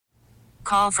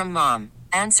Call from mom.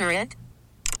 Answer it.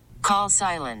 Call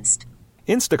silenced.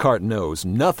 Instacart knows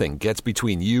nothing gets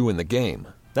between you and the game.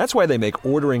 That's why they make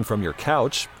ordering from your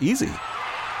couch easy.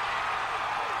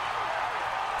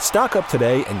 Stock up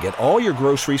today and get all your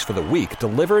groceries for the week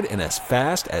delivered in as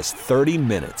fast as 30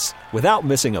 minutes without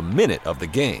missing a minute of the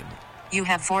game. You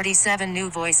have 47 new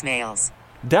voicemails.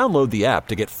 Download the app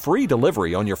to get free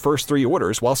delivery on your first 3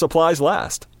 orders while supplies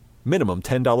last. Minimum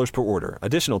 $10 per order.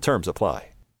 Additional terms apply.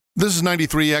 This is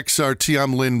 93 XRT.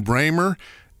 I'm Lynn Bramer.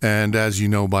 And as you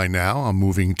know by now, I'm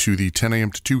moving to the 10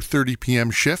 a.m. to 2:30 p.m.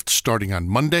 shift starting on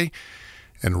Monday.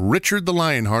 And Richard the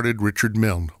Lion-Hearted, Richard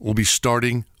Milne, will be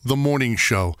starting the morning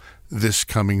show this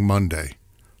coming Monday.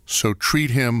 So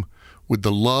treat him with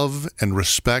the love and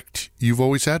respect you've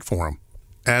always had for him.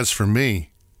 As for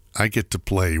me, I get to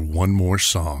play one more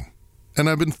song. And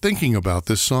I've been thinking about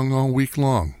this song all week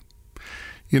long.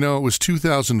 You know, it was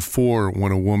 2004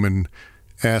 when a woman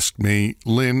asked me,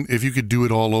 Lynn, if you could do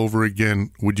it all over again,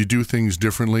 would you do things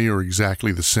differently or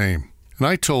exactly the same? And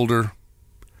I told her,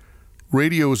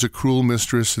 radio is a cruel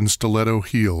mistress in stiletto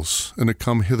heels and a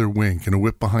come-hither wink and a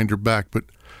whip behind her back, but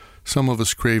some of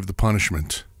us crave the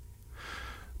punishment.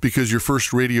 Because your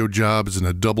first radio job is in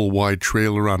a double-wide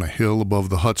trailer on a hill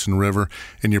above the Hudson River,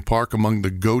 and you park among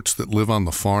the goats that live on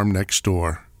the farm next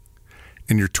door.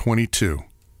 And you're 22.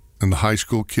 And the high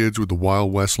school kids with the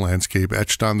Wild West landscape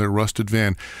etched on their rusted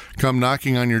van come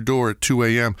knocking on your door at 2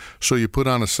 a.m., so you put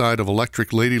on a side of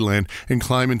Electric Ladyland and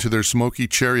climb into their smoky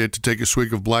chariot to take a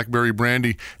swig of blackberry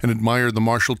brandy and admire the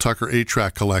Marshall Tucker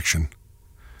 8-track collection.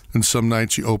 And some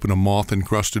nights you open a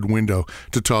moth-encrusted window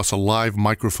to toss a live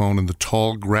microphone in the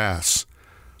tall grass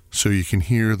so you can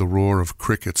hear the roar of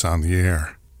crickets on the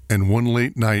air. And one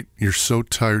late night, you're so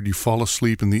tired you fall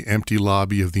asleep in the empty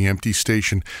lobby of the empty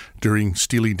station during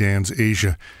Steely Dan's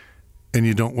Asia, and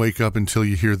you don't wake up until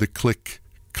you hear the click,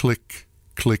 click,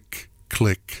 click,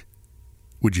 click.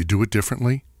 Would you do it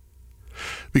differently?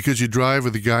 Because you drive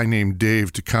with a guy named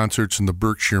Dave to concerts in the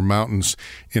Berkshire Mountains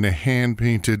in a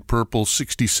hand-painted purple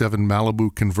 67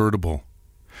 Malibu convertible.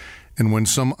 And when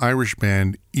some Irish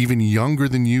band, even younger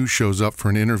than you, shows up for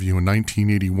an interview in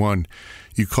 1981,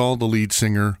 you call the lead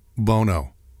singer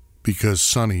Bono, because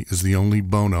Sonny is the only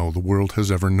Bono the world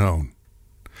has ever known.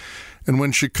 And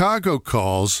when Chicago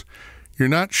calls, you're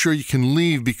not sure you can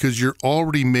leave because you're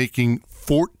already making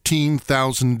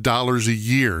 $14,000 a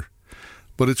year,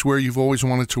 but it's where you've always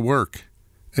wanted to work.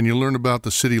 And you learn about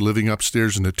the city living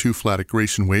upstairs in a 2-flat at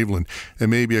Grace and Waveland,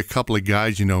 and maybe a couple of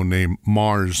guys you know named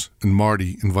Mars and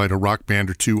Marty invite a rock band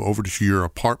or two over to your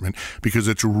apartment because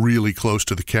it's really close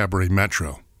to the Cabaret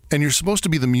Metro. And you're supposed to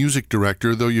be the music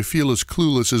director, though you feel as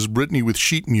clueless as Britney with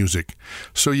sheet music.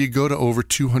 So you go to over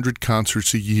 200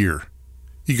 concerts a year.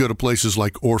 You go to places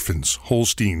like Orphans,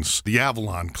 Holsteins, the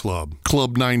Avalon Club,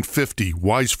 Club 950,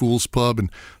 Wise Fools Pub,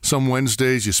 and some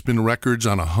Wednesdays you spin records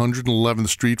on 111th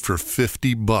Street for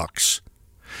 $50.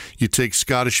 You take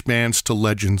Scottish bands to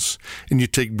Legends, and you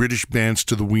take British bands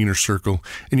to the Wiener Circle,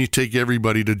 and you take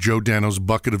everybody to Joe Dano's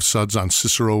Bucket of Suds on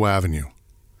Cicero Avenue.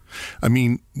 I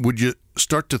mean, would you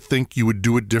start to think you would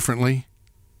do it differently?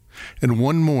 And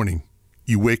one morning,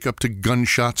 you wake up to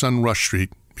gunshots on Rush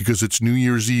Street because it's New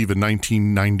Year's Eve in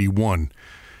 1991,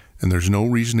 and there's no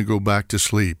reason to go back to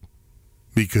sleep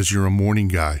because you're a morning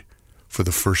guy for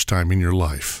the first time in your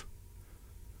life.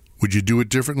 Would you do it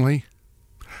differently?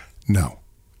 No,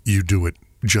 you do it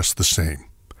just the same.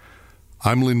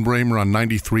 I'm Lynn Bramer on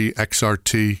 93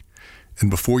 XRT, and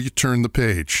before you turn the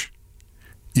page,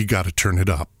 you got to turn it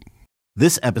up.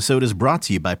 This episode is brought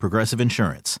to you by Progressive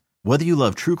Insurance. Whether you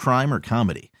love true crime or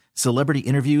comedy, celebrity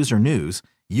interviews or news,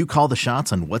 you call the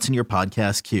shots on what's in your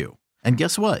podcast queue. And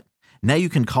guess what? Now you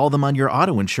can call them on your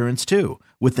auto insurance too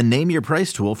with the Name Your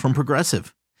Price tool from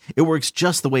Progressive. It works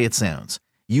just the way it sounds.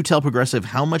 You tell Progressive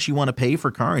how much you want to pay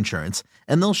for car insurance,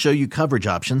 and they'll show you coverage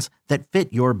options that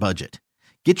fit your budget.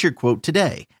 Get your quote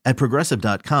today at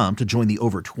Progressive.com to join the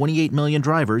over 28 million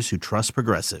drivers who trust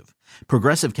Progressive.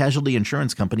 Progressive Casualty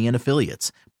Insurance Company and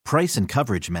Affiliates. Price and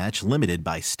coverage match limited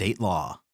by state law.